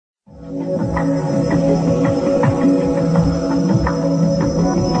Out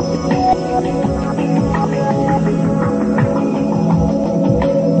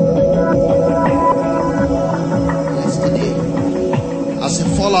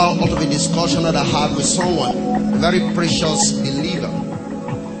of a discussion that I had with someone, a very precious believer,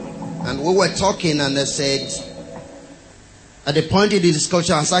 and we were talking, and they said, at the point in the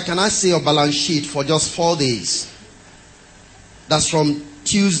discussion, I said, can I see your balance sheet for just 4 days? That's from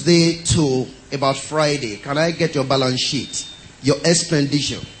Tuesday to about Friday. Can I get your balance sheet, your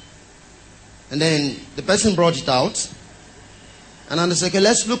expenditure? And then the person brought it out, and then they said, okay,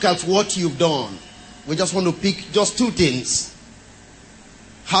 let's look at what you've done. We just want to pick just 2 things.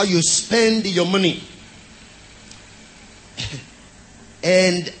 How you spend your money.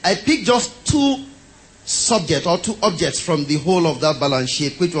 And I picked just 2 subjects or 2 objects from the whole of that balance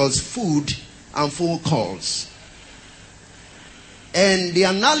sheet, which was food and phone calls. And the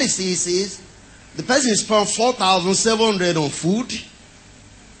analysis is the person spent 4,700 on food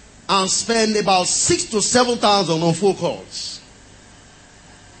and spent about 6,000 to 7,000 on phone calls.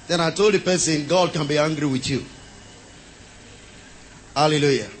 Then I told the person, God can be angry with you.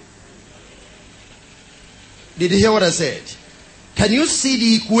 Hallelujah. Did you hear what I said? Can you see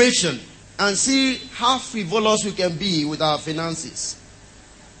the equation and see how frivolous we can be with our finances?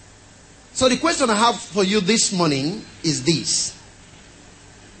 So the question I have for you this morning is this.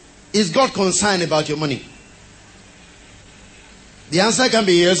 Is God concerned about your money? The answer can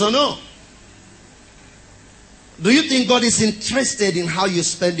be yes or no. Do you think God is interested in how you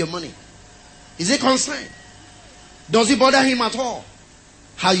spend your money? Is he concerned? Does it bother him at all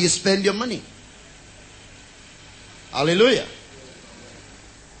how you spend your money? Hallelujah.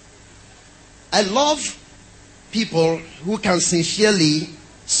 I love people who can sincerely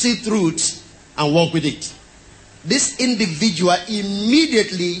see truth and work with it. This individual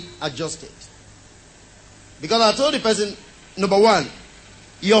immediately adjusted. Because I told the person, number one,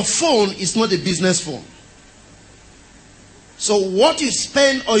 your phone is not a business phone. So what you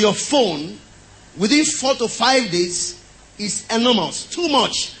spend on your phone within 4 to 5 days is enormous, too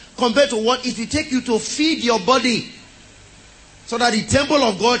much, compared to what it will take you to feed your body so that the temple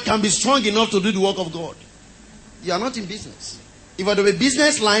of God can be strong enough to do the work of God. You are not in business. If I do a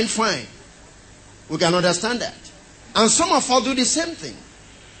business line, fine. We can understand that. And some of us do the same thing.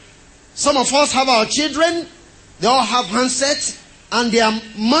 Some of us have our children, they all have handsets, and their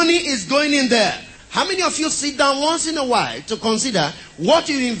money is going in there. How many of you sit down once in a while to consider what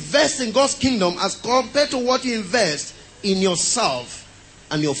you invest in God's kingdom as compared to what you invest in yourself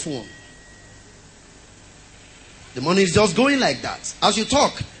and your phone? The money is just going like that. As you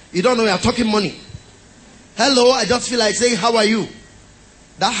talk, you don't know you are talking money. Hello, I just feel like saying, how are you?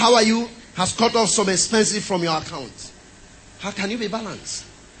 That how are you has cut off some expenses from your account. How can you be balanced?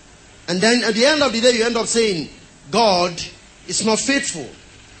 And then at the end of the day, you end up saying, God is not faithful.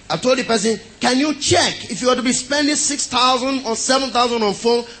 I told the person, can you check if you are to be spending 6,000 or 7,000 on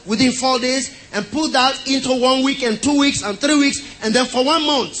phone within 4 days and put that into 1 week and 2 weeks and 3 weeks and then for 1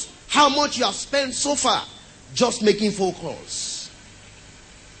 month, how much you have spent so far just making phone calls?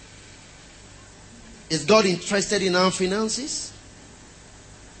 Is God interested in our finances?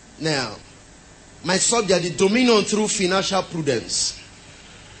 Now, my subject is dominion through financial prudence.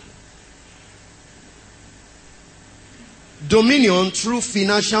 Dominion through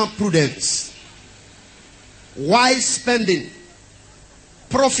financial prudence. Wise spending.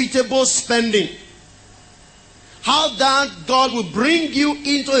 Profitable spending. How that God will bring you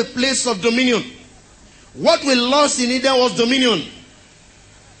into a place of dominion. What we lost in Eden was dominion.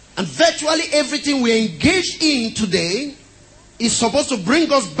 And virtually everything we engage in today is supposed to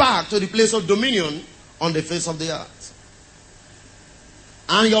bring us back to the place of dominion on the face of the earth.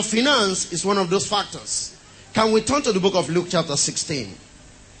 And your finance is one of those factors. Can we turn to the book of Luke chapter 16?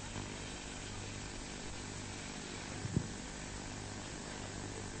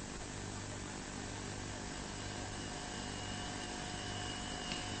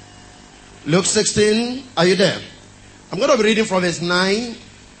 Luke 16, are you there? I'm going to be reading from verse 9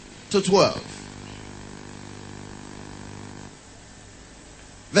 to 12.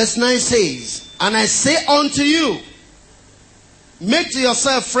 Verse 9 says, and I say unto you, make to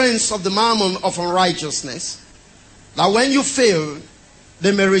yourself friends of the mammon of unrighteousness, that when you fail,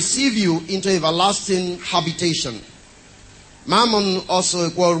 they may receive you into everlasting habitation. Mammon also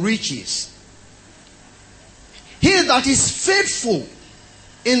equal riches. He that is faithful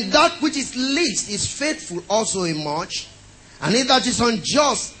in that which is least is faithful also in much. And he that is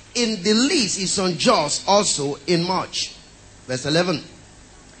unjust in the least is unjust also in much. Verse 11.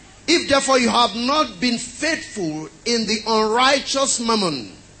 If therefore you have not been faithful in the unrighteous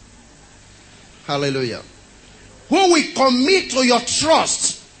mammon, Hallelujah. Who will commit to your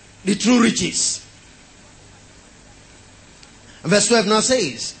trust the true riches. Verse 12 now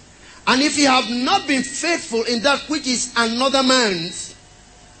says, and if you have not been faithful in that which is another man's,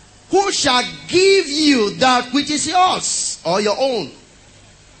 who shall give you that which is yours or your own?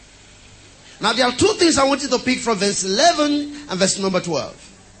 Now there are two things I want you to pick from verse 11 and verse number 12.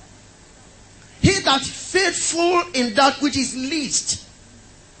 He that faithful in that which is least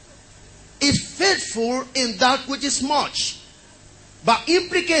is faithful in that which is much. By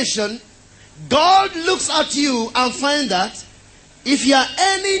implication, God looks at you and finds that if you are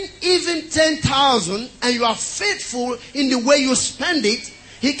earning even 10,000 and you are faithful in the way you spend it,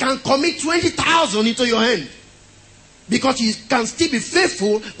 He can commit 20,000 into your hand. Because He can still be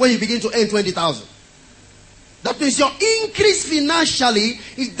faithful when you begin to earn 20,000. That means your increase financially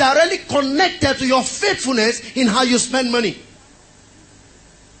is directly connected to your faithfulness in how you spend money.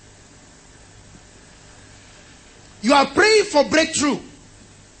 You are praying for breakthrough.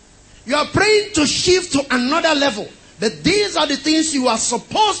 You are praying to shift to another level. But these are the things you are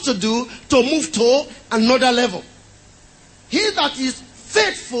supposed to do to move to another level. He that is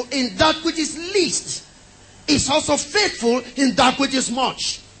faithful in that which is least is also faithful in that which is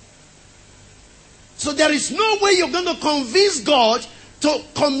much. So there is no way you're going to convince God to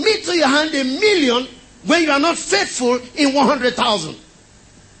commit to your hand $1 million when you are not faithful in 100,000.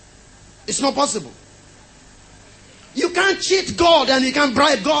 It's not possible. You can't cheat God and you can't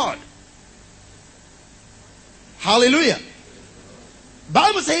bribe God. Hallelujah.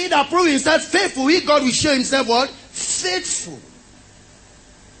 Bible says he that prove himself faithful, he, God, will show himself what? Faithful.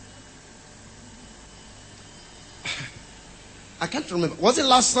 I can't remember. Was it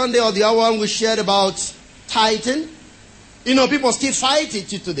last Sunday or the other one we shared about tithing? You know, people still fight it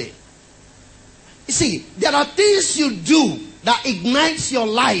today. You see, there are things you do that ignites your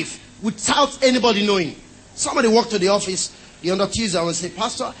life without anybody knowing. Somebody walked to the office the other Tuesday and say,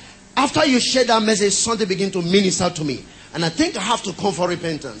 Pastor, after you shared that message, something began to minister to me. And I think I have to come for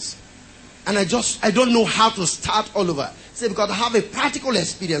repentance. And I don't know how to start all over. Say, because I have a practical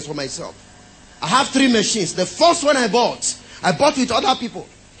experience for myself. I have 3 machines. The first one I bought with other people.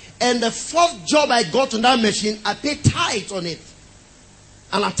 And the first job I got on that machine, I paid tithe on it.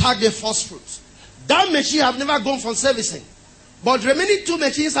 And I tagged the first fruits. That machine I've never gone for servicing. But the remaining 2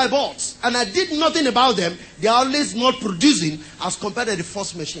 machines I bought, and I did nothing about them, they are always not producing as compared to the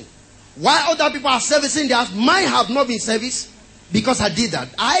first machine. While other people are servicing theirs, mine have not been serviced because I did that.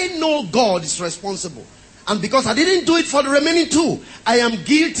 I know God is responsible. And because I didn't do it for the remaining 2, I am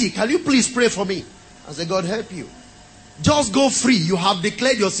guilty. Can you please pray for me? I said, God help you. Just go free. You have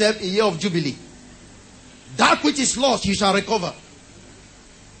declared yourself a year of jubilee. That which is lost, you shall recover.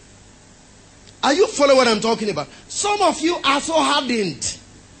 Are you following what I'm talking about? Some of you are so hardened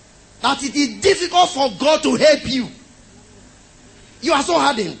that it is difficult for God to help you. You are so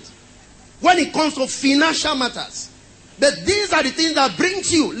hardened when it comes to financial matters. But these are the things that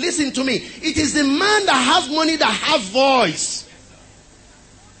brings you. Listen to me. It is the man that has money that has voice.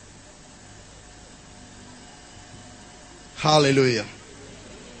 Hallelujah.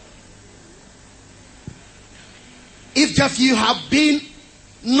 If just you have been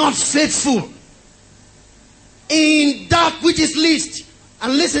not faithful in that which is least,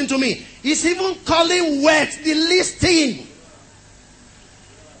 and listen to me, he's even calling wealth the least thing.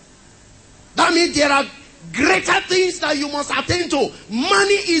 That means there are greater things that you must attain to.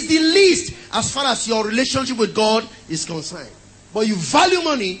 Money is the least as far as your relationship with God is concerned. But you value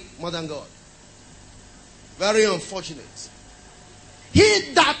money more than God. Very unfortunate.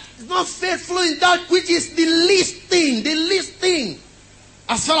 He that is not faithful in that which is the least thing.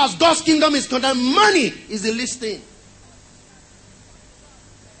 As far as God's kingdom is concerned, money is the least thing.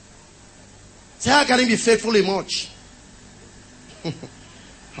 So how can he be faithful in much?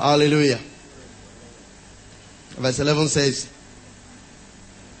 Hallelujah. Verse 11 says,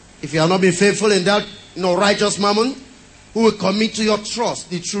 if you have not been faithful in that righteous mammon, who will commit to your trust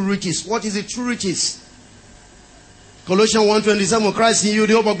the true riches? What is the true riches? Colossians 1:27, Christ in you,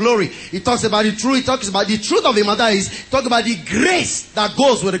 the hope of glory. He talks about the truth. He talks about the truth of the matter is, talk about the grace that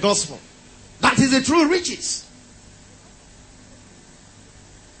goes with the gospel. That is the true riches.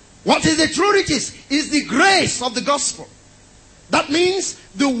 What is the true riches? Is the grace of the gospel. That means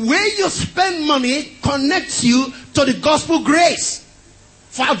the way you spend money connects you to the gospel grace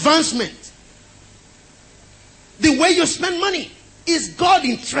for advancement. The way you spend money. Is God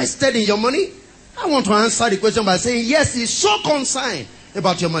interested in your money? I want to answer the question by saying, yes, he's so concerned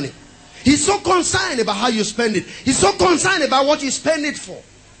about your money. He's so concerned about how you spend it. He's so concerned about what you spend it for.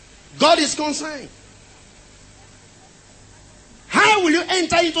 God is concerned. How How will you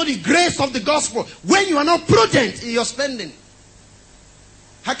enter into the grace of the gospel when you are not prudent in your spending?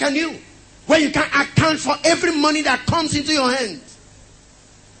 How can you? When you can't account for every money that comes into your hand.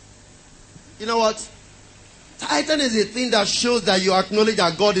 You know what? Tithing is a thing that shows that you acknowledge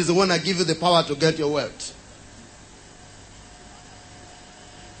that God is the one that gives you the power to get your wealth.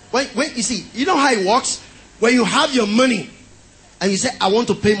 When you see, you know how it works? When you have your money and you say, I want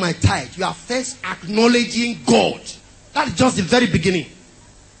to pay my tithe, you are first acknowledging God. That's just the very beginning.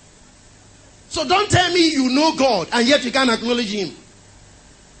 So don't tell me you know God and yet you can't acknowledge Him.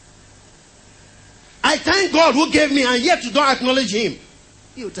 I thank God who gave me and yet you don't acknowledge Him.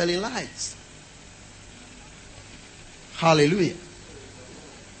 You're telling lies. Hallelujah.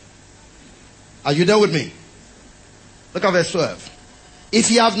 Are you there with me? Look at verse 12.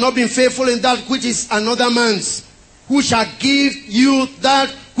 If ye have not been faithful in that which is another man's, who shall give you that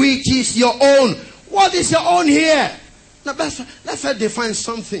which is your own? What is your own here? Now let's first define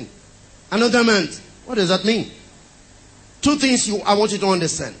something. Another man's. What does that mean? Two things I want you to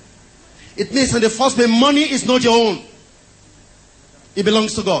understand. It means in the first place, money is not your own. It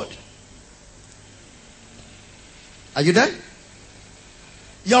belongs to God. Are you there?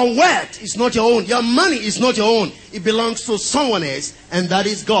 Your wealth is not your own. Your money is not your own. It belongs to someone else, and that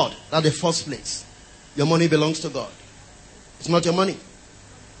is God. That's the first place. Your money belongs to God. It's not your money.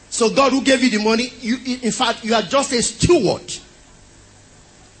 So God who gave you the money, in fact, you are just a steward.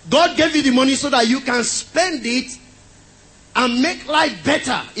 God gave you the money so that you can spend it and make life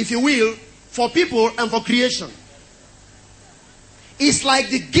better, if you will, for people and for creation. It's like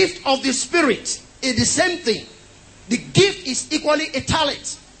the gift of the Spirit. It's the same thing. The gift is equally a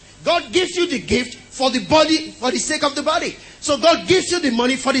talent. God gives you the gift for the body, for the sake of the body. So God gives you the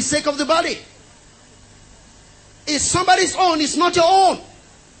money for the sake of the body. It's somebody's own, it's not your own.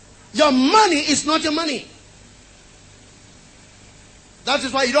 Your money is not your money. That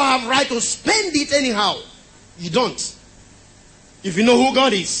is why you don't have right to spend it anyhow. You don't. If you know who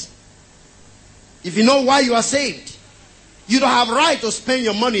God is, if you know why you are saved, you don't have right to spend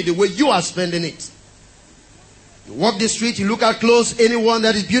your money the way you are spending it. You walk the street, you look at clothes, anyone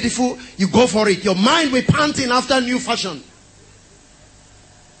that is beautiful, you go for it. Your mind will panting after new fashion.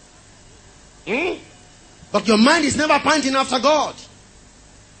 But your mind is never panting after God.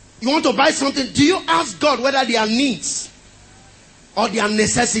 You want to buy something, do you ask God whether they are needs or they are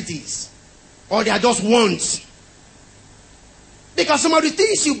necessities or they are just wants? Because some of the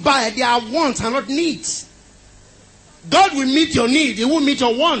things you buy, they are wants and not needs. God will meet your need, He will meet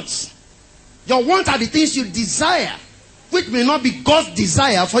your wants. Your wants are the things you desire, which may not be God's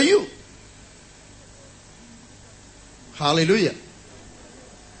desire for you. Hallelujah.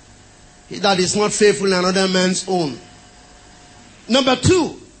 He that is not faithful in another man's own. Number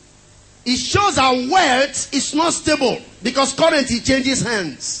two, it shows our wealth is not stable because currency changes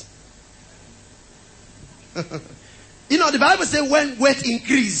hands. You know, the Bible says when wealth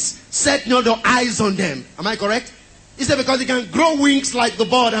increase, set not your eyes on them. Am I correct? It said because they can grow wings like the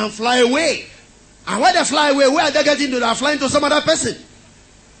bird and fly away. And when they fly away, where are they getting to? They are flying to some other person.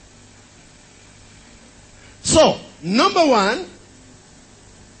 So, number one,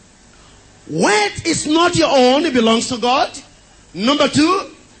 wealth is not your own, it belongs to God. Number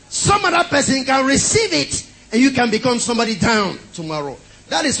two, some other person can receive it and you can become somebody down tomorrow.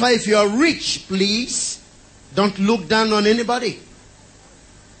 That is why if you are rich, please don't look down on anybody.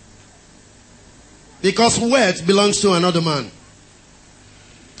 Because wealth belongs to another man.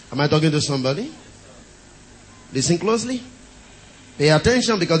 Am I talking to somebody? Listen closely. Pay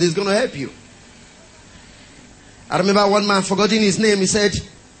attention because it's going to help you. I remember one man, forgetting his name, he said,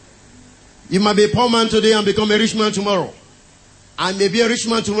 you might be a poor man today and become a rich man tomorrow. I may be a rich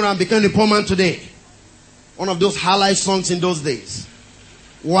man tomorrow and become a poor man today. One of those high life songs in those days.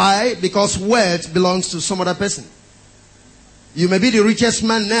 Why? Because wealth belongs to some other person. You may be the richest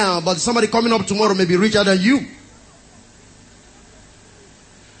man now, but somebody coming up tomorrow may be richer than you.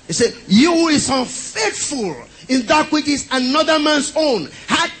 He said, you who is unfaithful in that which is another man's own,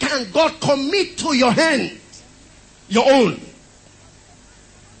 how can God commit to your hand your own?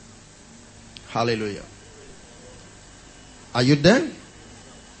 Hallelujah. Are you there?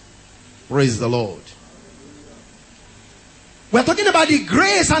 Praise the Lord. We're talking about the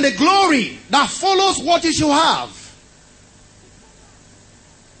grace and the glory that follows what you should have.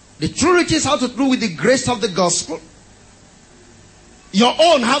 The true riches have to do with the grace of the gospel. Your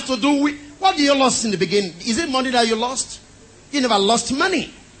own have to do with, what did you lost in the beginning? Is it money that you lost? You never lost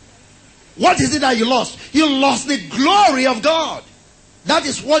money. What is it that you lost? You lost the glory of God. That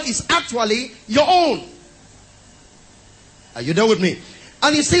is what is actually your own. Are you there with me?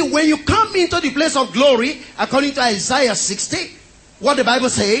 And you see, when you come into the place of glory, according to Isaiah 60, what the Bible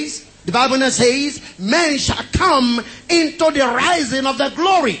says? The Bible says, men shall come into the rising of the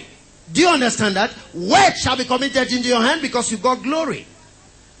glory. Do you understand that? Wealth shall be committed into your hand because you got glory.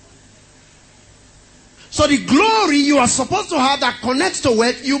 So the glory you are supposed to have that connects to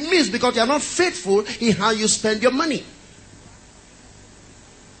wealth, you miss because you are not faithful in how you spend your money.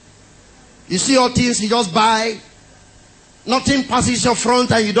 You see all things you just buy. Nothing passes your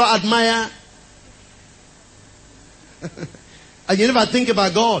front and you don't admire. And you never think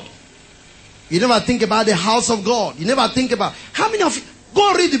about God. You never think about the house of God. You never think about... How many of you...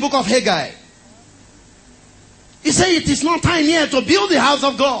 Go read the book of Haggai. He said it is not time here to build the house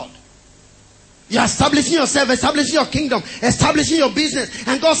of God. You are establishing yourself, establishing your kingdom, establishing your business.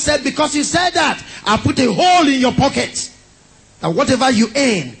 And God said, because you said that, I put a hole in your pocket. That whatever you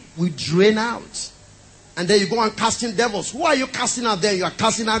earn will drain out. And then you go and casting devils. Who are you casting out there? You are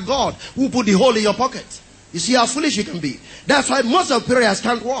casting out God, who put the hole in your pocket. You see how foolish you can be. That's why most of prayers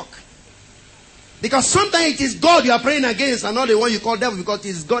can't work. Because sometimes it is God you are praying against and not the one you call devil, because it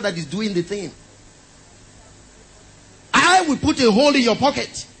is God that is doing the thing. I will put a hole in your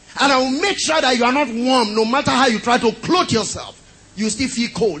pocket. And I will make sure that you are not warm. No matter how you try to clothe yourself, you still feel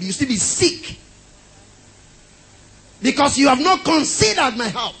cold. You still be sick. Because you have not considered my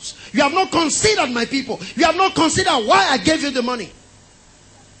house. You have not considered my people. You have not considered why I gave you the money.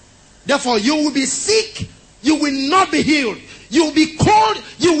 Therefore, you will be sick. You will not be healed. You will be cold.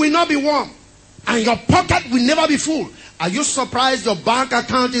 You will not be warm. And your pocket will never be full. Are you surprised your bank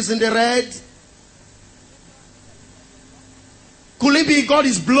account is in the red? Could it be God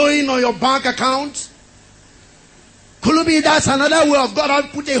is blowing on your bank account? Could it be that's another way of God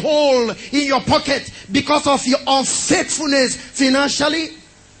has put a hole in your pocket because of your unfaithfulness financially?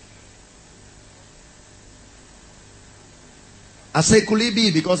 I say, could it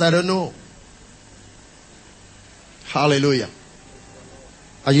be? Because I don't know. Hallelujah.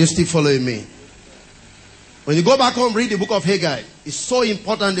 Are you still following me? When you go back home, read the book of Haggai. It's so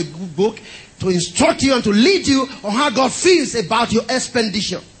important, the good book, to instruct you and to lead you on how God feels about your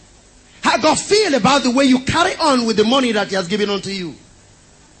expenditure. How God feels about the way you carry on with the money that He has given unto you.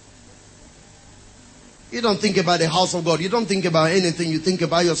 You don't think about the house of God. You don't think about anything. You think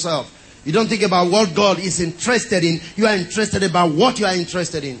about yourself. You don't think about what God is interested in. You are interested about what you are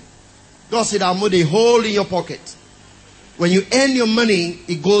interested in. God said, I'll put a hole in your pocket. When you earn your money,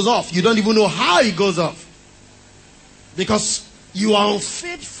 it goes off. You don't even know how it goes off. Because you are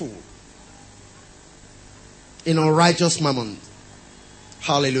unfaithful in unrighteous mammon.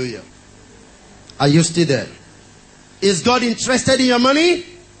 Hallelujah. Are you still there? Is God interested in your money?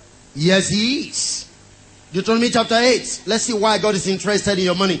 Yes, He is. Deuteronomy chapter 8. Let's see why God is interested in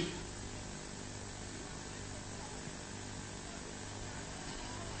your money.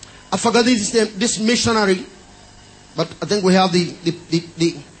 I forgot this missionary, but I think we have the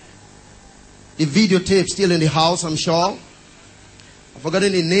videotape still in the house, I'm sure. I've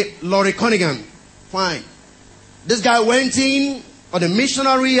forgotten the name. Laurie Cunningham. Fine. This guy went in on a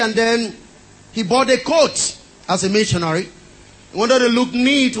missionary and then he bought a coat as a missionary. He wanted to look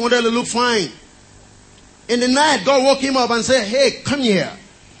neat, wanted to look fine. In the night, God woke him up and said, hey, come here.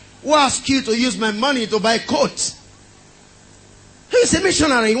 Who asked you to use my money to buy a coat? He's a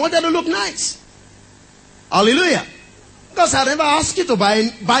missionary. He wanted to look nice. Hallelujah. Because I never asked you to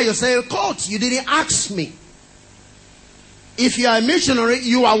buy yourself a coat. You didn't ask me. If you are a missionary,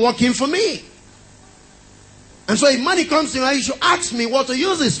 you are working for me. And so if money comes to you, you should ask me what to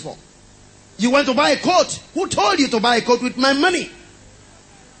use this for. You went to buy a coat. Who told you to buy a coat with my money?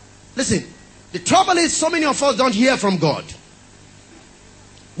 Listen, the trouble is so many of us don't hear from God.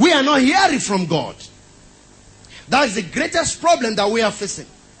 We are not hearing from God. That is the greatest problem that we are facing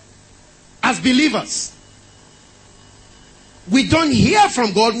as believers. We don't hear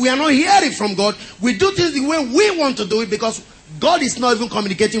from God. We are not hearing from God. We do things the way we want to do it because God is not even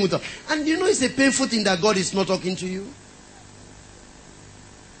communicating with us. And you know it's a painful thing that God is not talking to you.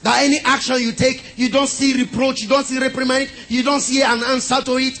 That any action you take, you don't see reproach, you don't see reprimand, you don't see an answer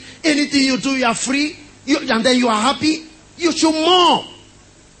to it. Anything you do, you are free. And then you are happy. You should mourn.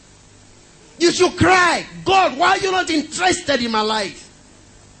 You should cry. God, why are you not interested in my life?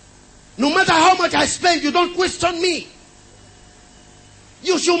 No matter how much I spend, you don't question me.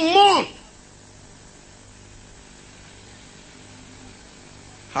 You should mourn.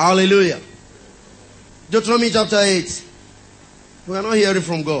 Hallelujah. Deuteronomy chapter 8. We are not hearing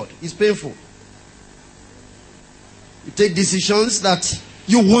from God. It's painful. You take decisions that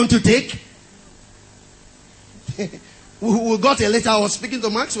you want to take. We got a letter. I was speaking to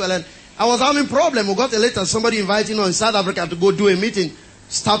Maxwell and I was having a problem. We got a letter. Somebody inviting us in South Africa to go do a meeting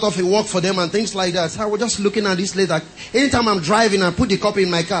start off a work for them and things like that. So I was just looking at this later. Anytime I'm driving, I put the copy in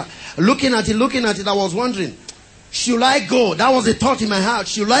my car. Looking at it, I was wondering, should I go? That was a thought in my heart.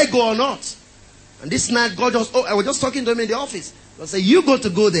 Should I go or not? And this night, I was just talking to him in the office. I said, you got to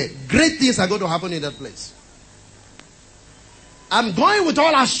go there. Great things are going to happen in that place. I'm going with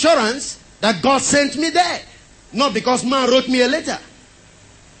all assurance that God sent me there. Not because man wrote me a letter.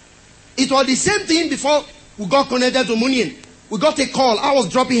 It was the same thing before we got connected to Munien. We got a call. I was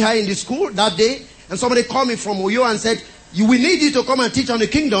dropping her in the school that day. And somebody called me from Oyo and said, we need you to come and teach on the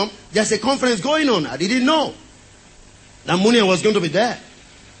kingdom. There's a conference going on. I didn't know that Munien was going to be there.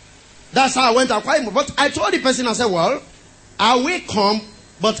 That's how I went out. But I told the person, I said, well, I will come,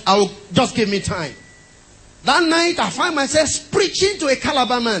 but I will just give me time. That night, I find myself preaching to a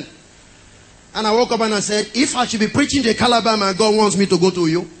Calabar man. And I woke up and I said, if I should be preaching to a Calabar man, God wants me to go to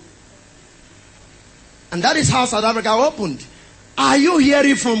you. And that is how South Africa opened. Are you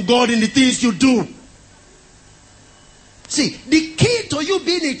hearing from God in the things you do? See, the key to you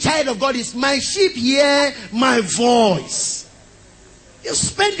being a child of God is my sheep hear my voice. You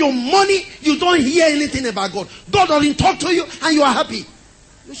spend your money, you don't hear anything about God. God doesn't talk to you and you are happy.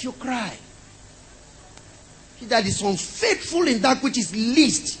 You should cry. He that is unfaithful in that which is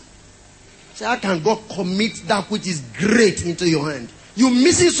least. Say, how can God commit that which is great into your hand? You're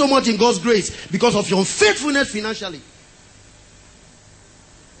missing so much in God's grace because of your unfaithfulness financially.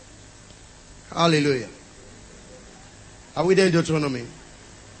 Hallelujah. Are we there in Deuteronomy?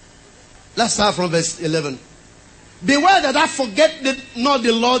 Let's start from verse 11. Beware that I forget not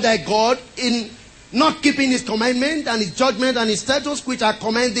the Lord thy God in not keeping his commandment and his judgment and his statutes which I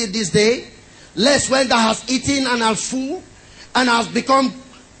command thee this day, lest when thou hast eaten and art full and hast become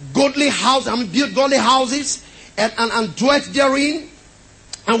godly house and built godly houses and dwelt therein,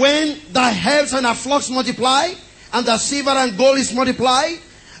 and when thy herds and thy flocks multiply, and thy silver and gold is multiplied,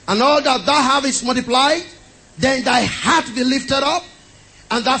 and all that thou hast is multiplied, then thy heart be lifted up,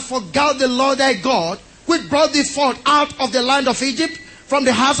 and thou forget the Lord thy God, which brought thee forth out of the land of Egypt from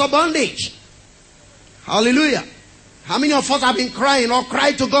the house of bondage. Hallelujah. How many of us have been crying or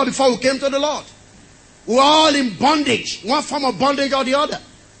cried to God before we came to the Lord? We're all in bondage, one form of bondage or the other,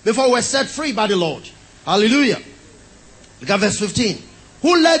 before we were set free by the Lord. Hallelujah. Look at verse 15.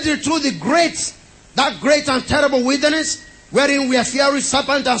 Who led thee through that great and terrible wilderness, wherein were fiery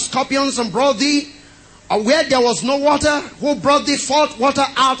serpents and scorpions, and brought thee where there was no water? Who brought thee forth water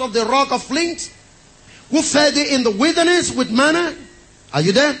out of the rock of flint? Who fed thee in the wilderness with manna? Are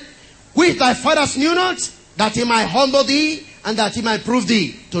you there? Which thy fathers knew not, that he might humble thee, and that he might prove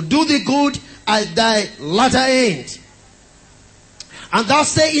thee, to do thee good at thy latter end. And thou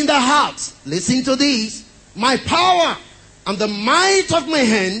say in thy heart, listen to these, my power and the might of my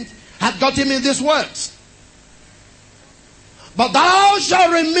hand hath gotten me these words. But thou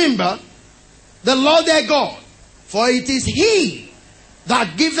shalt remember the Lord thy God, for it is he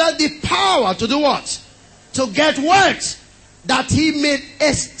that giveth thee power to do what? To get words, that he may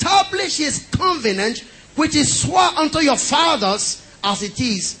establish his covenant, which is swore unto your fathers, as it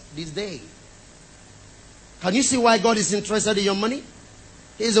is this day. Can you see why God is interested in your money?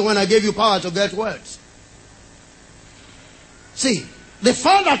 He's the one that gave you power to get words. See, the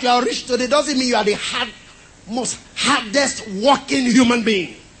fact that you are rich today doesn't mean you are the most hardest working human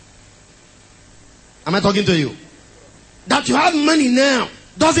being. Am I talking to you? That you have money now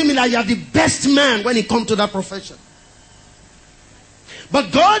doesn't mean that you are the best man when it comes to that profession.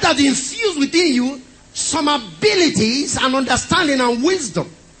 But God has infused within you some abilities and understanding and wisdom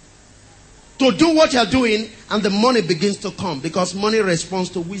to do what you are doing, and the money begins to come because money responds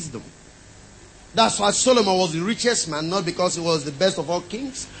to wisdom. That's why Solomon was the richest man, not because he was the best of all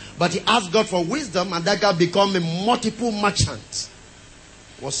kings, but he asked God for wisdom, and that guy became a multiple merchant.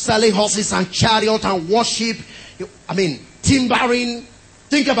 He was selling horses and chariots and worship, timbering.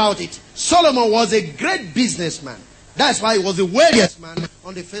 Think about it. Solomon was a great businessman. That's why he was the wealthiest man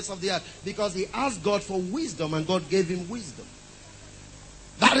on the face of the earth, because he asked God for wisdom and God gave him wisdom.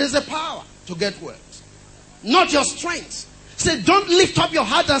 That is the power to get words, not your strength. Say, don't lift up your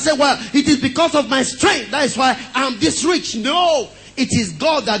heart and say, well, it is because of my strength, that is why I'm this rich. No, it is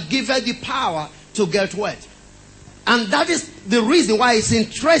God that giveth the power to get wealth. And that is the reason why he's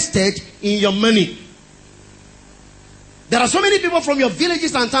interested in your money. There are so many people from your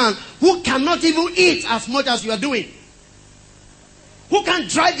villages and towns who cannot even eat as much as you are doing. Who can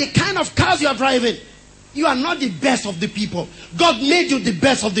drive the kind of cars you are driving. You are not the best of the people. God made you the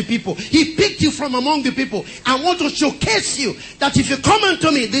best of the people. He picked you from among the people. I want to showcase you that if you come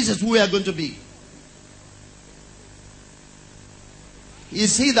unto me, this is who we are going to be.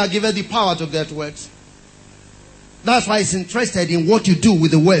 It's he that giveth the power to get words. That's why he's interested in what you do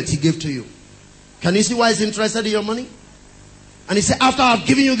with the wealth he gave to you. Can you see why he's interested in your money? And he said, after I've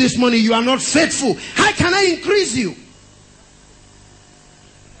given you this money, you are not faithful. How can I increase you?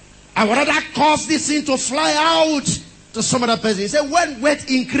 I would rather cause this thing to fly out to some other person. He said, when wealth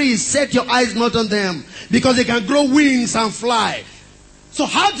increase, set your eyes not on them, because they can grow wings and fly. So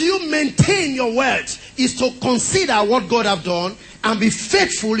how do you maintain your wealth? Is to consider what God have done and be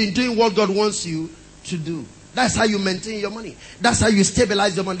faithful in doing what God wants you to do. That's how you maintain your money. That's how you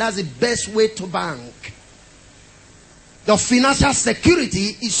stabilize your money. That's the best way to bank. Your financial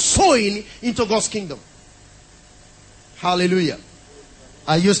security is sowing into God's kingdom. Hallelujah.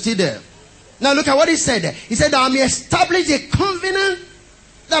 Are you still there? Now look at what he said there. He said, I may establish a covenant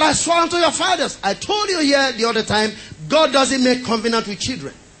that I swore unto your fathers. I told you here the other time, God doesn't make covenant with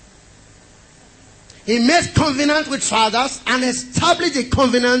children. He makes covenant with fathers and establish a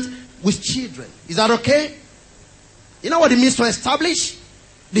covenant with children. Is that okay? You know what it means to establish?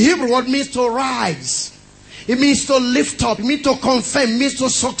 The Hebrew word means to rise. It means to lift up. It means to confirm. It means to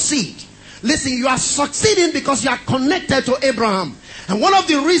succeed. Listen, you are succeeding because you are connected to Abraham. And one of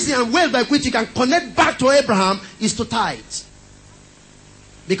the reasons and ways by which you can connect back to Abraham is to tithe.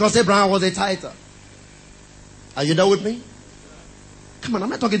 Because Abraham was a tither. Are you there with me? Come on, I'm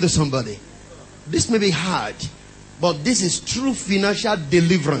not talking to somebody. This may be hard, but this is true financial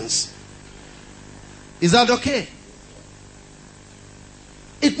deliverance. Is that okay?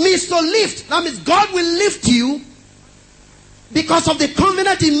 It means to lift. That means God will lift you because of the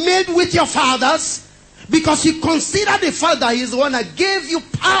covenant he made with your fathers. Because you consider the Father, he is the one that gave you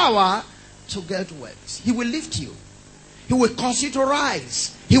power to get wealth. He will lift you. He will cause you to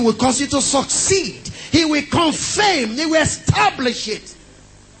rise. He will cause you to succeed. He will confirm. He will establish it.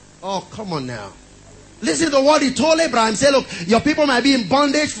 Oh, come on now. Listen to what he told Abraham. Say, look, your people might be in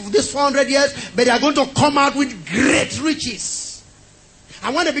bondage for this 400 years, but they are going to come out with great riches.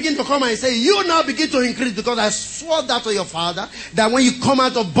 And when they begin to come and say, you now begin to increase, because I swore that to your father, that when you come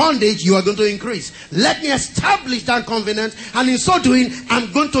out of bondage, you are going to increase. Let me establish that covenant, and in so doing,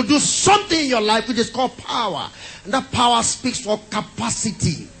 I'm going to do something in your life which is called power. And that power speaks for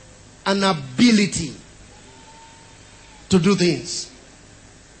capacity and ability to do things.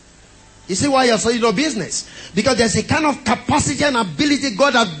 You see why you're studying your business? Because there's a kind of capacity and ability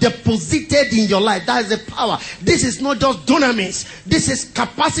God has deposited in your life. That is the power. This is not just dunamis. This is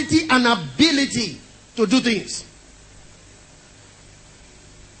capacity and ability to do things.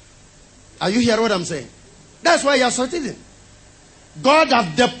 Are you hearing what I'm saying? That's why you're studying. God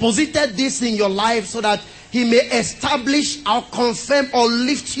has deposited this in your life so that he may establish or confirm or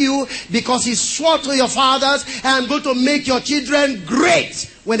lift you, because he swore to your fathers, and I'm going to make your children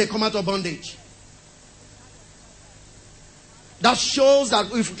great when they come out of bondage. That shows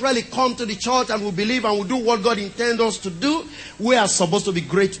that if we really come to the church and we believe and we do what God intends us to do, we are supposed to be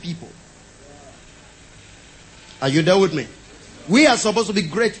great people. Are you there with me? We are supposed to be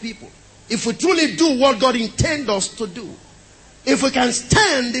great people. If we truly do what God intends us to do, if we can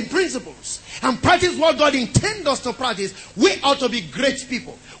stand in principles and practice what God intends us to practice, we ought to be great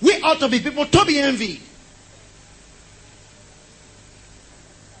people. We ought to be people to be envied.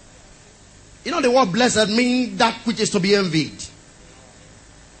 You know the word blessed means that which is to be envied.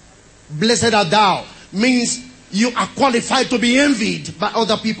 Blessed art thou means you are qualified to be envied by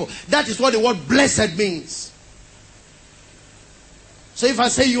other people. That is what the word blessed means. So if I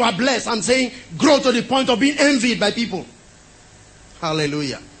say you are blessed, I'm saying grow to the point of being envied by people.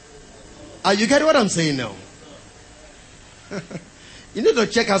 Hallelujah. Are you getting what I'm saying now? You need to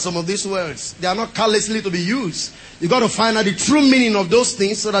check out some of these words. They are not carelessly to be used. You got to find out the true meaning of those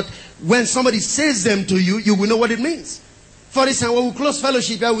things so that when somebody says them to you, you will know what it means. For instance, when we close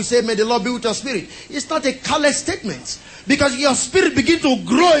fellowship here, we say, may the Lord be with your spirit. It's not a careless statement. Because your spirit begins to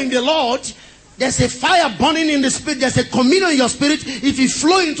grow in the Lord. There's a fire burning in the spirit. There's a communion in your spirit. If you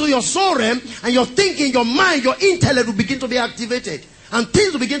flow into your soul realm, and your thinking, your mind, your intellect will begin to be activated. And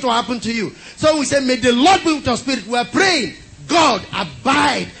things will begin to happen to you. So we say, may the Lord be with your spirit. We are praying, God,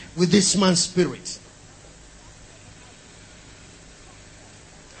 abide with this man's spirit.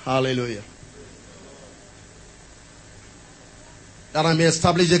 Hallelujah. That I may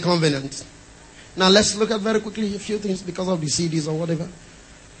establish a covenant. Now let's look at very quickly a few things because of the CDs or whatever.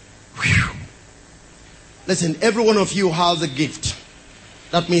 Whew. Listen, every one of you has a gift.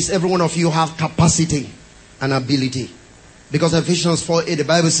 That means every one of you have capacity and ability. Because Ephesians 4:8, the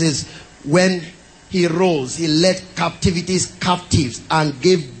Bible says, when he rose, he led captivities captives and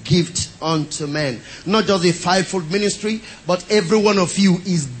gave gift unto men. Not just a fivefold ministry, but every one of you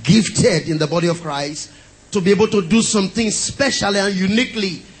is gifted in the body of Christ to be able to do something specially and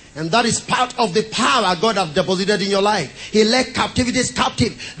uniquely And that is part of the power God has deposited in your life. He led captivities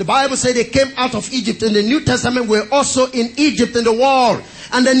captive. The Bible says they came out of Egypt. In the New Testament, we're also in Egypt in the world.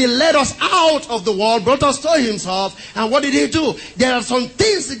 And then he led us out of the world, brought us to himself. And what did he do? There are some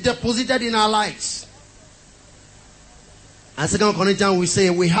things he deposited in our lives. And 2 Corinthians, we say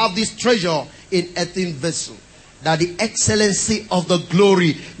we have this treasure in earthen vessel, that the excellency of the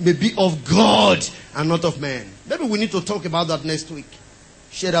glory may be of God and not of man. Maybe we need to talk about that next week.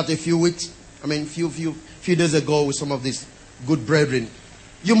 Shared that a few days ago with some of these good brethren.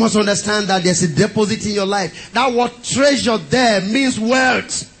 You must understand that there's a deposit in your life. That word treasure there means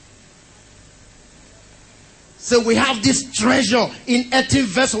wealth. So we have this treasure in earthen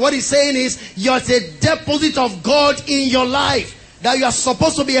vessel. What he's saying is, you're a deposit of God in your life that you are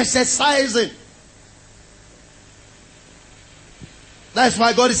supposed to be exercising. That's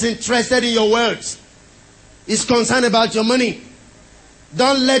why God is interested in your wealth. He's concerned about your money.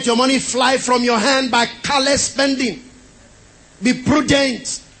 Don't let your money fly from your hand by careless spending. Be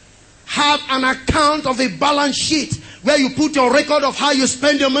prudent. Have an account of a balance sheet where you put your record of how you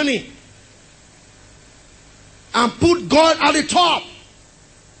spend your money. And put God at the top.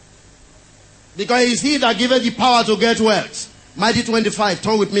 Because it's he that giveth the power to get wealth. Matthew 25.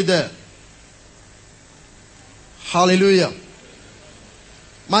 Turn with me there. Hallelujah.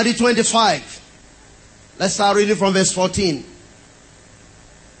 Matthew 25. Let's start reading from verse 14.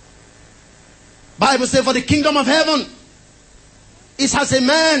 Bible says, for the kingdom of heaven is as a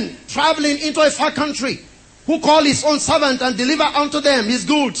man traveling into a far country, who called his own servant and deliver unto them his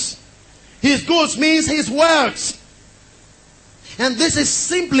goods. His goods means his wealth. And this is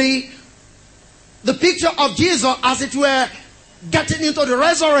simply the picture of Jesus, as it were, getting into the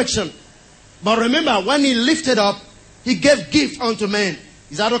resurrection. But remember, when he lifted up, he gave gift unto men.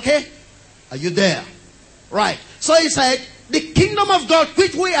 Is that okay? Are you there? Right. So he said, the kingdom of God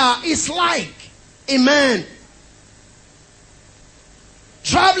which we are is like a man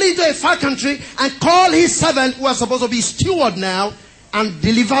traveling to a far country and call his servant, who are supposed to be steward now, and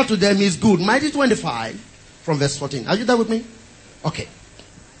deliver to them his good. Matthew 25 from verse 14. Are you there with me? Okay.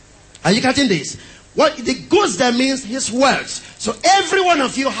 Are you catching this? What the goods there means his wealth. So every one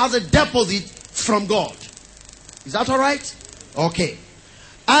of you has a deposit from God. Is that all right? Okay.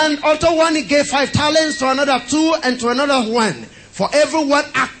 And unto one he gave 5 talents, to another 2, and to another 1. For everyone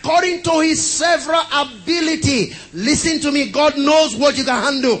according to his several ability. Listen to me. God knows what you can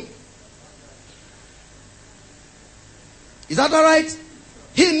handle. Is that all right?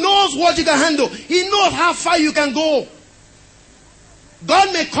 He knows what you can handle. He knows how far you can go.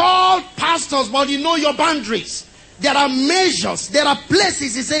 God may call pastors, but you know your boundaries. There are measures. There are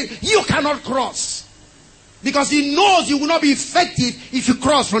places he says you cannot cross. Because he knows you will not be effective if you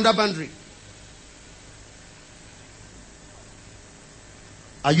cross from that boundary.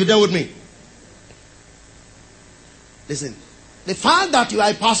 Are you there with me? Listen. The fact that you are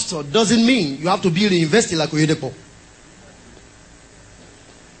a pastor doesn't mean you have to build a university like Oyedepo.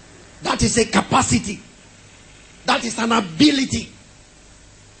 That is a capacity. That is an ability.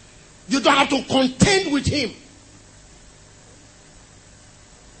 You don't have to contend with him.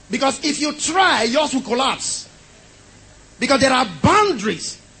 Because if you try, yours will collapse. Because there are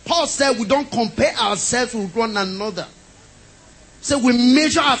boundaries. Paul said we don't compare ourselves with one another. So we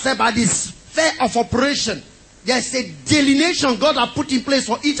measure ourselves by the sphere of operation. There is a delineation God has put in place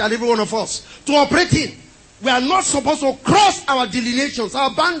for each and every one of us to operate in. We are not supposed to cross our delineations,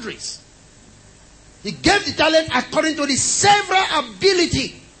 our boundaries. He gave the talent according to the several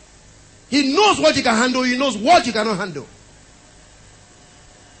ability. He knows what you can handle. He knows what you cannot handle.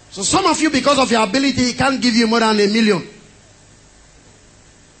 So some of you, because of your ability, he can't give you more than 1 million.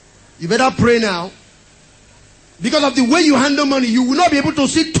 You better pray now. Because of the way you handle money, you will not be able to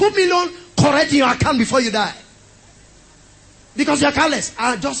see 2 million correct in your account before you die. Because you're careless.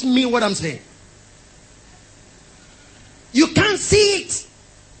 I just mean what I'm saying. You can't see it.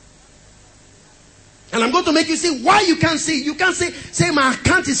 And I'm going to make you see why you can't see. You can't say my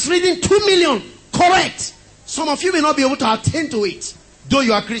account is reading 2 million. Correct. Some of you may not be able to attend to it, though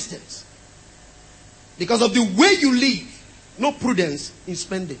you are Christians. Because of the way you live. No prudence in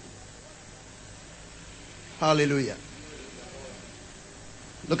spending. Hallelujah.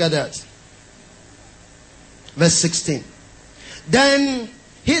 Look at that. Verse 16. Then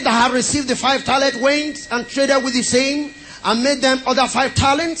he that had received the 5 talents went and traded with the same, and made them other 5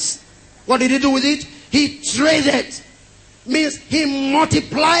 talents. What did he do with it? He traded. Means he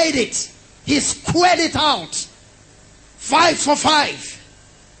multiplied it. He squared it out. 5 for 5.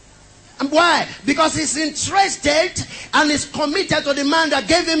 And why? Because he's interested and is committed to the man that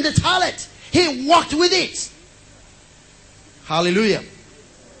gave him the talent. He walked with it. Hallelujah.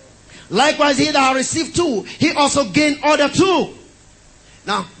 Likewise, he that hath received 2, he also gained other 2.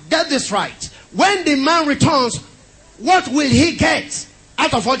 Now, get this right. When the man returns, what will he get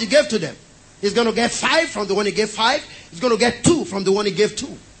out of what he gave to them? He's going to get 5 from the one he gave 5. He's going to get 2 from the one he gave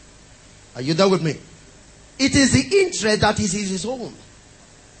 2. Are you there with me? It is the interest that is his own.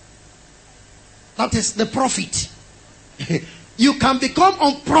 That is the profit. You can become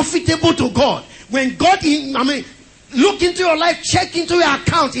unprofitable to God. When God, look into your life, check into your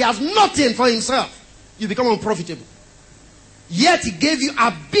account, he has nothing for himself. You become unprofitable. Yet he gave you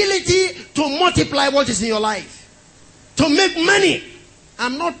ability to multiply what is in your life. To make money.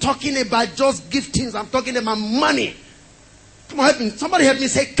 I'm not talking about just giftings. I'm talking about money. Come on, help me. Somebody help me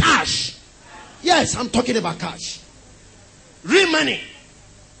say cash. Yes, I'm talking about cash. Real money.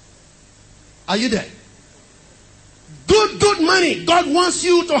 Are you there? Good money. God wants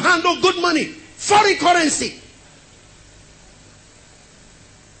you to handle good money. Foreign currency.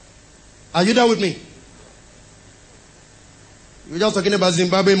 Are you there with me? We're just talking about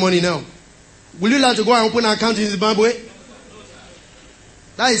Zimbabwe money now. Will you like to go and open an account in Zimbabwe?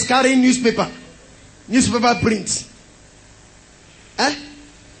 That is carrying newspaper. Newspaper print.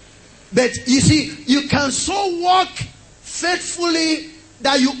 But you see, you can so work faithfully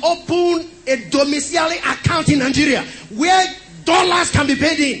that you open a domiciliary account in Nigeria where dollars can be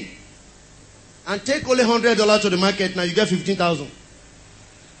paid in. And take only $100 to the market. Now you get 15,000.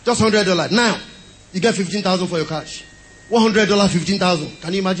 Just $100. Now you get 15,000 for your cash. $100, 15,000.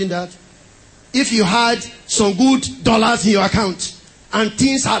 Can you imagine that? If you had some good dollars in your account and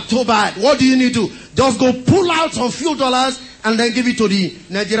things are too bad, what do you need to do? Just go pull out some few dollars and then give it to the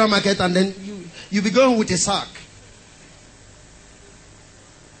Nigerian market, and then you be going with a sack.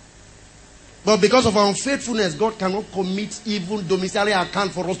 But because of our unfaithfulness, God cannot commit even domiciliary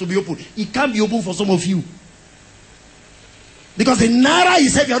account for us to be open. It can't be open for some of you. Because the naira, he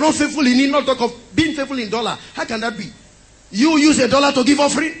said, you are not faithful in it, not talk of being faithful in dollar. How can that be? You use a dollar to give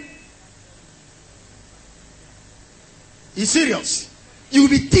offering? It's serious. You will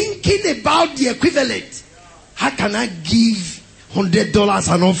be thinking about the equivalent. How can I give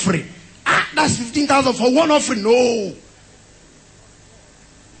 $100 an offering? That's 15,000 for one offering. No.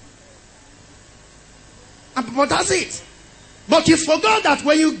 But that's it. But you forgot that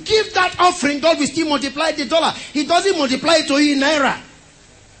when you give that offering, God will still multiply the dollar. He doesn't multiply it to you in naira.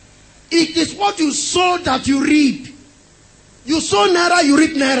 It is what you sow that you reap. You sow naira, you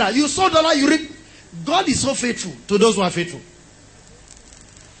reap naira. You sow dollar, you reap. God is so faithful to those who are faithful.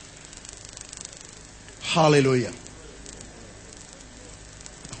 Hallelujah.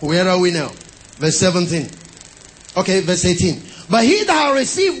 Where are we now? Verse 17. Okay, verse 18. But he that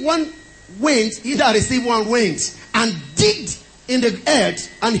received one went and digged in the earth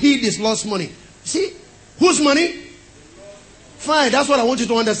and hid his lost money. See? Whose money? Fine, that's what I want you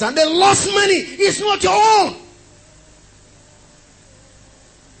to understand. The lost money is not your own.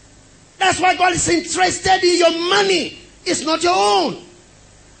 That's why God is interested in your money. It's not your own.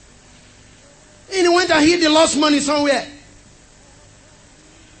 And he went and hid the lost money somewhere.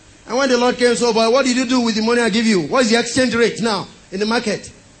 And when the Lord came, so, boy, what did you do with the money I give you? What is the exchange rate now in the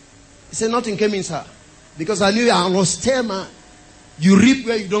market? He said, nothing came in, sir. Because I knew you are an austere man. You reap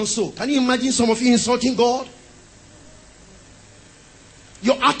where you don't sow. Can you imagine some of you insulting God?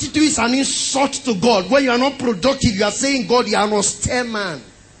 Your attitude is an insult to God. When you are not productive, you are saying, God, you are an austere man.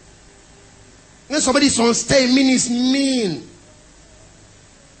 When somebody is austere, it means he's mean.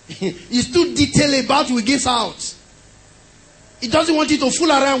 He's too detailed about what he gives out. He doesn't want you to fool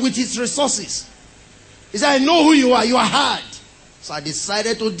around with his resources. He said, I know who you are. You are hard. So I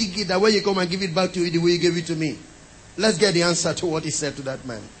decided to dig it that way you come and give it back to you the way you gave it to me. Let's get the answer to what he said to that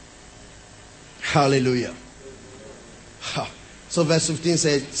man. Hallelujah. So verse 15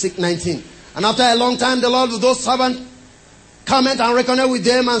 says, 19. And after a long time, the Lord with those servants came and reckoned with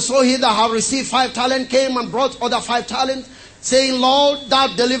them. And so he that had received 5 talents came and brought other 5 talents, saying, Lord,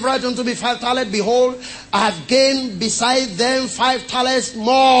 thou delivered unto me 5 talents. Behold, I have gained beside them 5 talents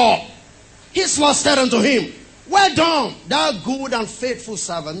more. His Lord said unto him, well done, thou good and faithful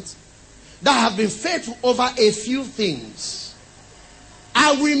servant. Thou have been faithful over a few things.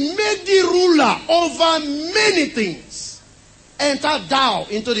 I will make thee ruler over many things. Enter thou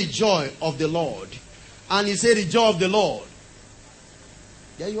into the joy of the Lord. And he said, the joy of the Lord.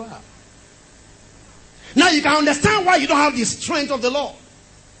 There you are. Now you can understand why you don't have the strength of the Lord.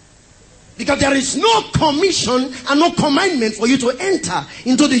 Because there is no commission and no commandment for you to enter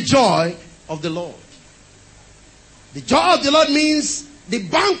into the joy of the Lord. The joy of the Lord means the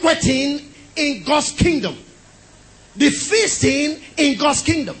banqueting in God's kingdom. The feasting in God's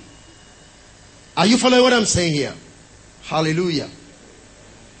kingdom. Are you following what I'm saying here? Hallelujah.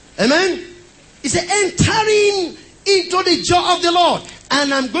 Amen? He said, entering into the joy of the Lord.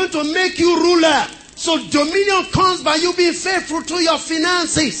 And I'm going to make you ruler. So dominion comes by you being faithful to your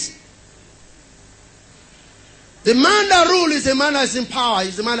finances. The man that rules is the man that is in power.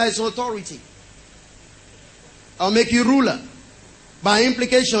 Is the man that is in authority. I'll make you ruler. By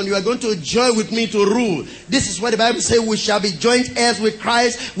implication, you are going to join with me to rule. This is what the Bible says, we shall be joint heirs with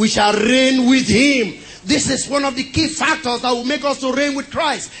Christ. We shall reign with him. This is one of the key factors that will make us to reign with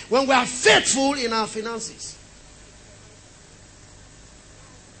Christ. When we are faithful in our finances.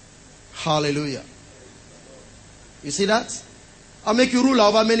 Hallelujah. You see that? I'll make you ruler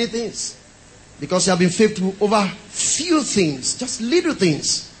over many things. Because you have been faithful over few things. Just little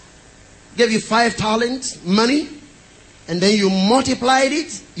things. Gave you 5 talents, money. And then you multiplied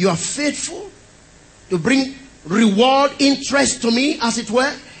it. You are faithful to bring reward, interest to me, as it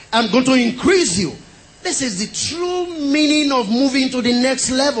were. I'm going to increase you. This is the true meaning of moving to the next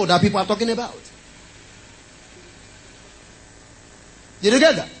level that people are talking about. Did you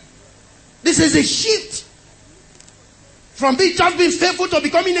get that? This is a shift from just being faithful to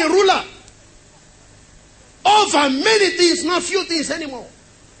becoming a ruler over many things, not few things anymore.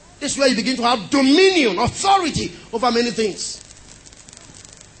 This is where you begin to have dominion, authority over many things.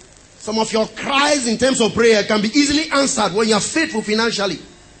 Some of your cries in terms of prayer can be easily answered when you are faithful financially.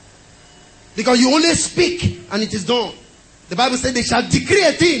 Because you only speak and it is done. The Bible says they shall decree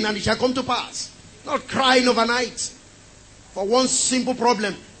a thing and it shall come to pass. Not crying overnight for one simple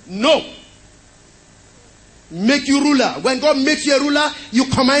problem. No. Make you ruler. When God makes you a ruler, you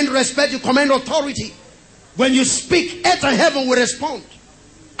command respect, you command authority. When you speak, earth and heaven will respond.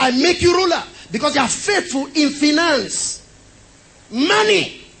 I make you ruler because you are faithful in finance.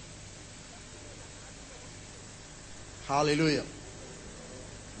 Money. Hallelujah.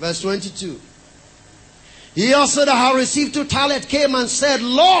 Verse 22. He also that had received 2 talents came and said,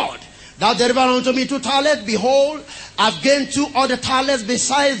 Lord, thou delivered unto me 2 talents. Behold, I've gained 2 other talents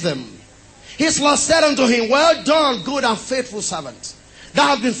beside them. His Lord said unto him, well done, good and faithful servant. Thou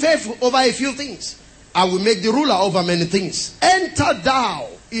hast been faithful over a few things. I will make the ruler over many things. Enter thou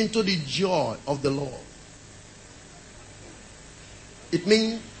into the joy of the Lord. It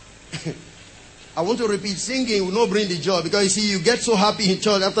means, I want to repeat, singing will not bring the joy. Because you see, you get so happy in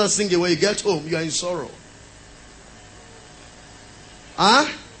church after singing. When you get home, you are in sorrow. Huh?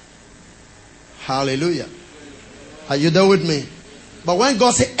 Hallelujah. Are you there with me? But when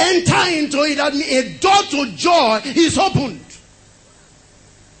God says, enter into it, that means a door to joy is opened.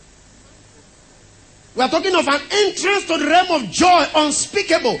 We are talking of an entrance to the realm of joy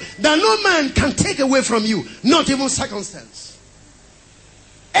unspeakable that no man can take away from you, not even circumstance.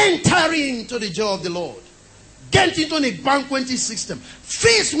 Entering into the joy of the Lord. Get into the banqueting system.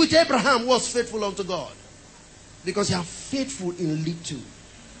 Feast with Abraham was faithful unto God. Because you are faithful in little.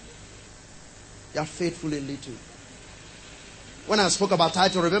 You are faithful in little. When I spoke about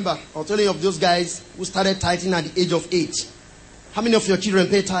tithing, remember, I was telling you of those guys who started tithing at the age of 8. How many of your children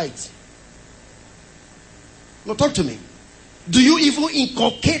pay tithes? Now talk to me. Do you even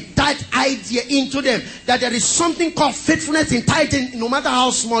inculcate that idea into them? That there is something called faithfulness in tithing, no matter how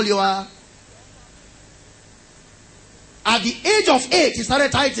small you are. At the age of 8, he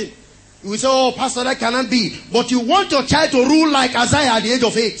started tithing. You will say, oh, pastor, that cannot be. But you want your child to rule like Isaiah at the age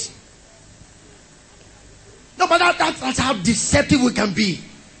of 8. No, but that's how deceptive we can be.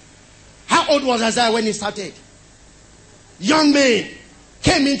 How old was Isaiah when he started? Young men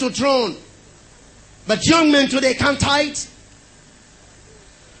came into throne. But young men today can't tithe.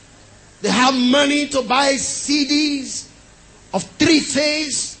 They have money to buy CDs of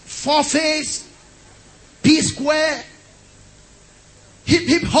 3-phase, 4-phase, P-square,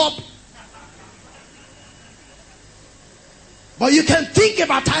 hip hop. But you can think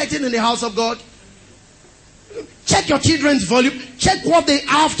about tithing in the house of God. Check your children's volume. Check what they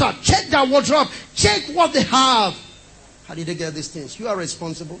after. Check their wardrobe. Check what they have. How did they get these things? You are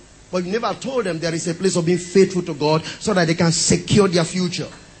responsible. But you never told them there is a place of being faithful to God so that they can secure their future.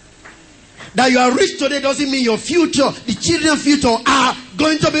 That you are rich today doesn't mean your future, the children's future, are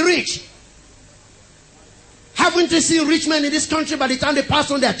going to be rich. Haven't you seen rich men in this country by the time they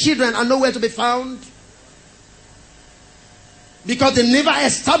pass on, their children are nowhere to be found? Because they never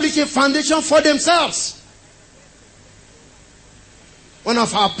established a foundation for themselves. One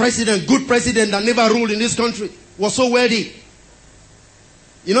of our presidents, good president that never ruled in this country, was so wealthy.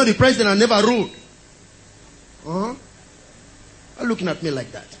 You know the president that never ruled. Are you looking at me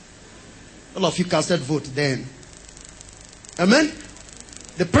like that? All of you casted vote then. Amen?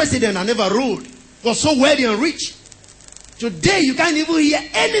 The president that never ruled was so wealthy and rich. Today you can't even hear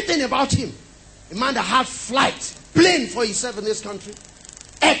anything about him. A man that had flight, plane for himself in this country.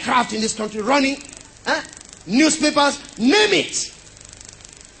 aircraft in this country running, newspapers, name it.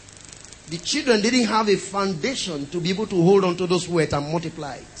 The children didn't have a foundation to be able to hold on to those words and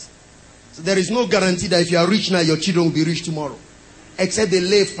multiply it. So there is no guarantee that if you are rich now, your children will be rich tomorrow. Except they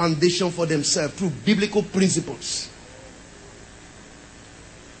lay a foundation for themselves through biblical principles.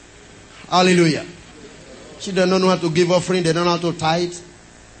 Hallelujah. Children don't know how to give offering. They don't know how to tithe.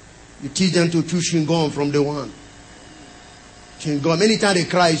 You teach them to chew chewing gum from the one. Chewing gum. Anytime they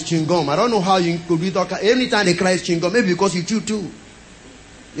cry, it's chewing gum. I don't know how you could be talking. Anytime they cry, it's chewing gum. Maybe because you chew too.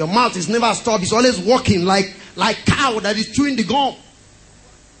 Your mouth is never stopped. It's always walking like cow that is chewing the gum.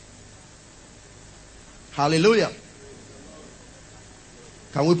 Hallelujah.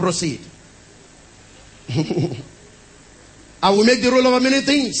 Can we proceed? I will make the rule over many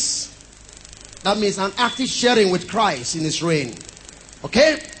things. That means an active sharing with Christ in his reign.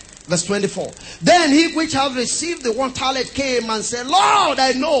 Okay? Verse 24. Then he which had received the 1 talent came and said, Lord,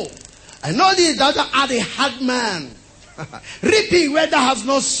 I know this, that thou art a hard man, reaping where thou hast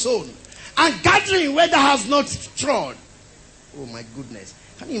not sown, and gathering where thou hast not trod. Oh my goodness.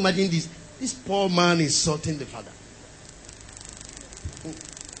 Can you imagine this? This poor man is insulting the father.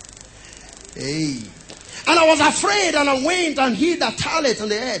 Hey. And I was afraid, and I went and hid the talent on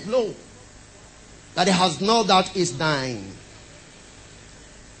the earth. Lo, that he has not that is thine.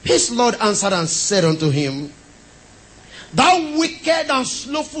 His Lord answered and said unto him, Thou wicked and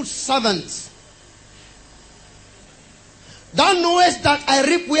slothful servant, thou knowest that I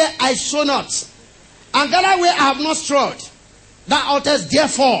reap where I sow not, and gather where I have not strawed. Thou oughtest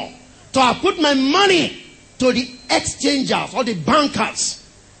therefore to have put my money to the exchangers or the bankers,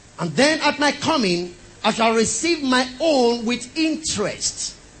 and then at my coming I shall receive my own with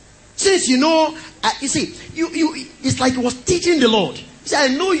interest. Since you know, you see, it's like he was teaching the Lord. He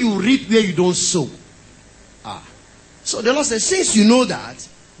said, I know you reap where you don't sow. So the Lord said, since you know that,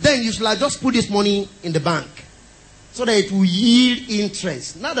 then you shall just put this money in the bank, so that it will yield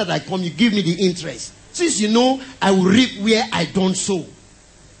interest. Now that I come, you give me the interest. Since you know, I will reap where I don't sow.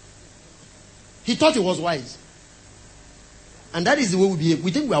 He thought he was wise. And that is the way we behave.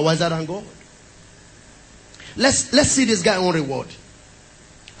 We think we are wiser than God. Let's see this guy on reward.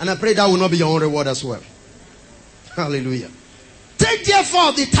 And I pray that will not be your own reward as well. Hallelujah. Take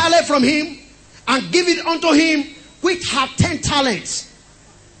therefore the talent from him and give it unto him which had 10 talents.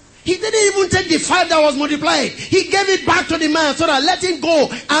 He didn't even take the 5 that was multiplied. He gave it back to the man so that let him go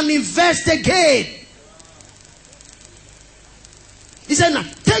and invest again. He said, now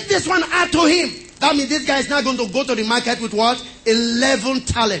take this one out to him. That means this guy is now going to go to the market with what? 11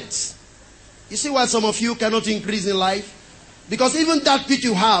 talents. You see why some of you cannot increase in life? Because even that which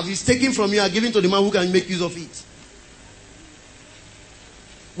you have is taken from you and given to the man who can make use of it.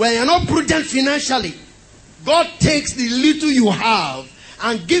 When you're not prudent financially, God takes the little you have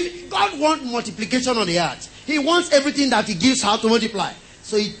and give. God wants multiplication on the earth. He wants everything that he gives out to multiply.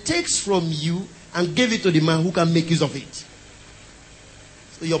 So he takes from you and give it to the man who can make use of it.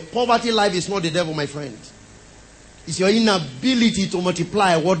 So your poverty life is not the devil, my friend. It's your inability to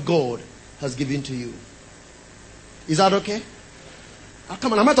multiply what God has given to you. Is that okay?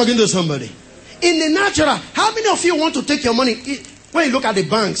 Come on, am I talking to somebody? In the natural, how many of you want to take your money? When you look at the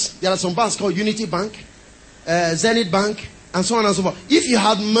banks, there are some banks called Unity Bank, Zenith Bank, and so on and so forth. If you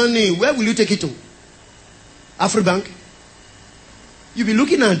had money, where will you take it to? Afribank? You'll be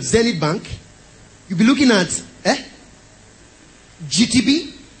looking at Zenith Bank. You'll be looking at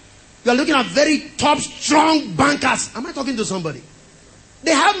GTB. You are looking at very top, strong bankers. Am I talking to somebody?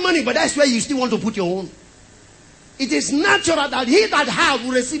 They have money, but that's where you still want to put your own. It is natural that he that has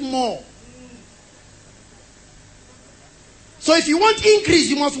will receive more. So if you want increase,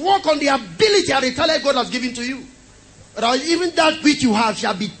 you must work on the ability and the talent God has given to you. But even that which you have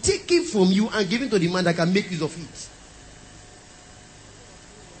shall be taken from you and given to the man that can make use of it.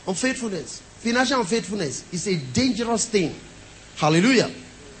 Unfaithfulness, financial unfaithfulness is a dangerous thing. Hallelujah.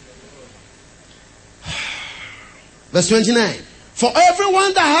 Verse 29. For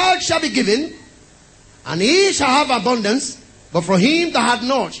everyone that hath shall be given, and he shall have abundance, but for him that had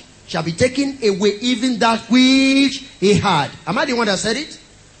not shall be taken away even that which he had. Am I the one that said it?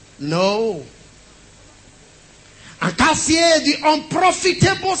 No. And cast ye the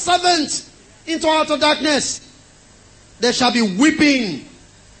unprofitable servant into outer darkness. There shall be weeping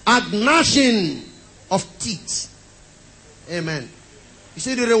and gnashing of teeth. Amen. You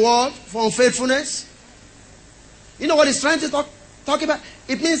see the reward for unfaithfulness? You know what he's trying to talk about?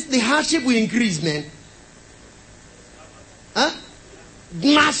 It means the hardship will increase, man.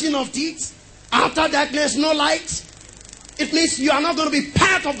 Gnashing of teeth, outer darkness, no light. It means you are not going to be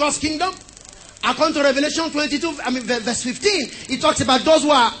part of God's kingdom. According to Revelation 22, verse 15, it talks about those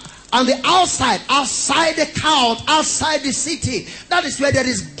who are on the outside the court, outside the city. That is where there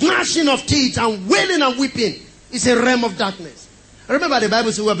is gnashing of teeth and wailing and weeping. It's a realm of darkness. Remember the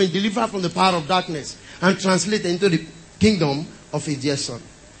Bible says we have been delivered from the power of darkness and translated into the kingdom of his dear son.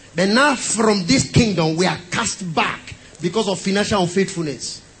 But now from this kingdom we are cast back because of financial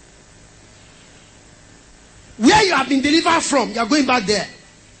unfaithfulness. Where you have been delivered from, you are going back there.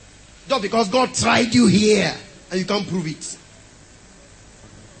 Just because God tried you here and you can't prove it.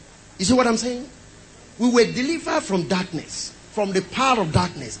 You see what I'm saying? We were delivered from darkness, from the power of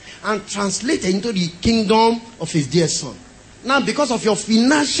darkness, and translated into the kingdom of his dear son. Now, because of your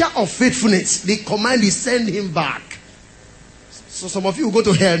financial unfaithfulness, the command is send him back. So some of you will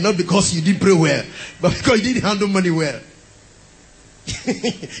go to hell not because you didn't pray well, but because you didn't handle money well.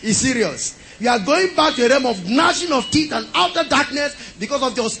 It's serious. You are going back to a realm of gnashing of teeth and outer darkness because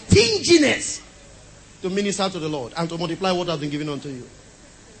of your stinginess to minister to the Lord and to multiply what has been given unto you.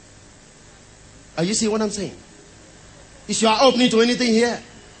 Are you seeing what I'm saying? Is you are opening to anything here?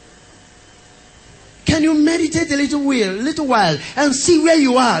 Can you meditate a little while and see where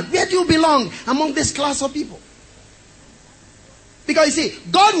you are? Where do you belong among this class of people? Because you see,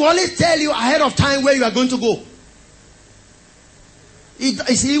 God will always tell you ahead of time where you are going to go.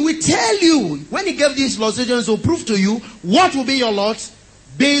 He will tell you, when he gave these illustrations to prove to you what will be your lot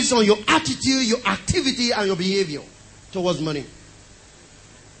based on your attitude, your activity, and your behavior towards money.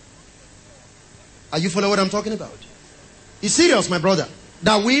 Are you following what I'm talking about? It's serious, my brother,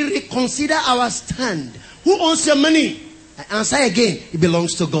 that we reconsider our stand. Who owns your money? I answer again, it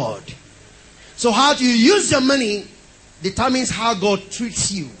belongs to God. So how do you use your money determines how God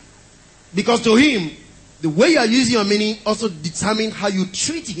treats you. Because to him, the way you are using your money also determines how you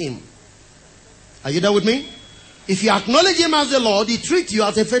treat him. Are you there with me? If you acknowledge him as the Lord, he treats you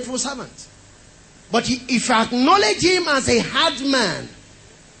as a faithful servant. But if you acknowledge him as a hard man,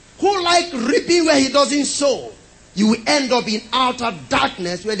 who like reaping where he doesn't sow, you will end up in outer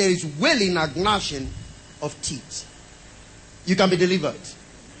darkness where there is wailing and gnashing of teeth. You can be delivered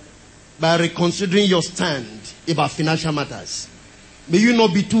by reconsidering your stand about financial matters. May you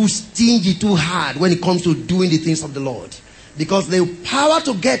not be too stingy, too hard when it comes to doing the things of the Lord. Because the power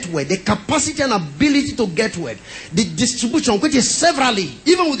to get word, the capacity and ability to get word, the distribution, which is severally,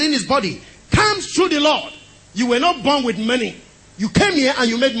 even within his body, comes through the Lord. You were not born with money. You came here and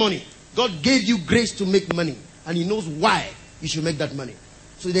you made money. God gave you grace to make money. And he knows why you should make that money.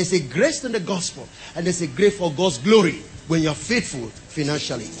 So there's a grace in the gospel. And there's a grace for God's glory when you're faithful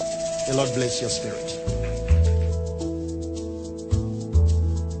financially. The Lord bless your spirit.